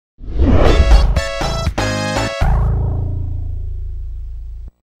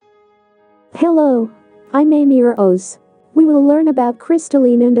Hello, I'm Amorphous. We will learn about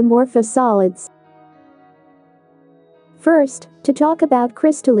crystalline and amorphous solids. First, to talk about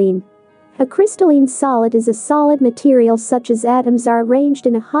crystalline. A crystalline solid is a solid material such as atoms are arranged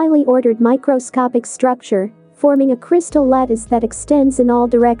in a highly ordered microscopic structure, forming a crystal lattice that extends in all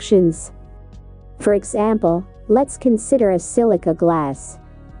directions. For example, let's consider a silica glass.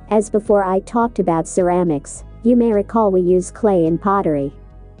 As before I talked about ceramics, you may recall we use clay in pottery.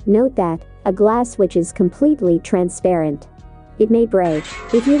 Note that a glass which is completely transparent. It may break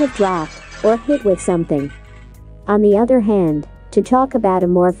if you have dropped or hit with something. On the other hand, to talk about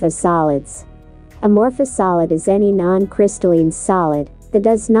amorphous solids. Amorphous solid is any non-crystalline solid that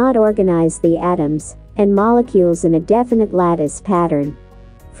does not organize the atoms and molecules in a definite lattice pattern.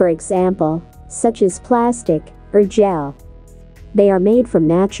 For example, such as plastic or gel. They are made from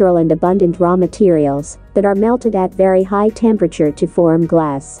natural and abundant raw materials that are melted at very high temperature to form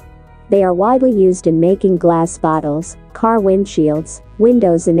glass. They are widely used in making glass bottles, car windshields,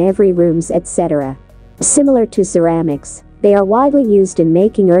 windows in every rooms, etc. Similar to ceramics, they are widely used in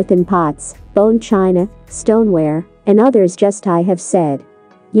making earthen pots, bone china, stoneware, and others just I have said.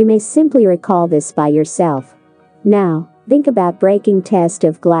 You may simply recall this by yourself. Now, think about breaking test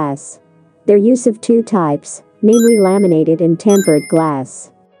of glass. Their use of two types, namely laminated and tempered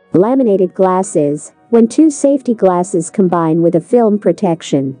glass. Laminated glass is when two safety glasses combine with a film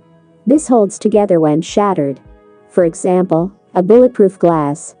protection. This holds together when shattered. For example, a bulletproof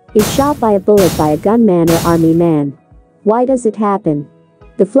glass is shot by a bullet by a gunman or army man. Why does it happen?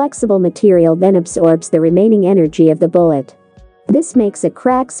 The flexible material then absorbs the remaining energy of the bullet. This makes a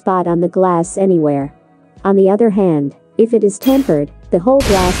crack spot on the glass anywhere. On the other hand, if it is tempered, the whole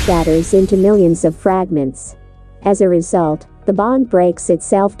glass shatters into millions of fragments. As a result, the bond breaks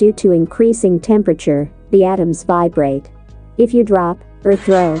itself due to increasing temperature, the atoms vibrate. If you drop, or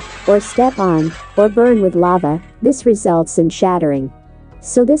throw, or step on, or burn with lava, this results in shattering.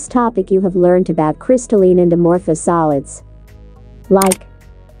 So this topic you have learned about crystalline and amorphous solids. Like,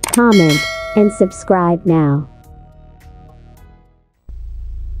 comment, and subscribe now.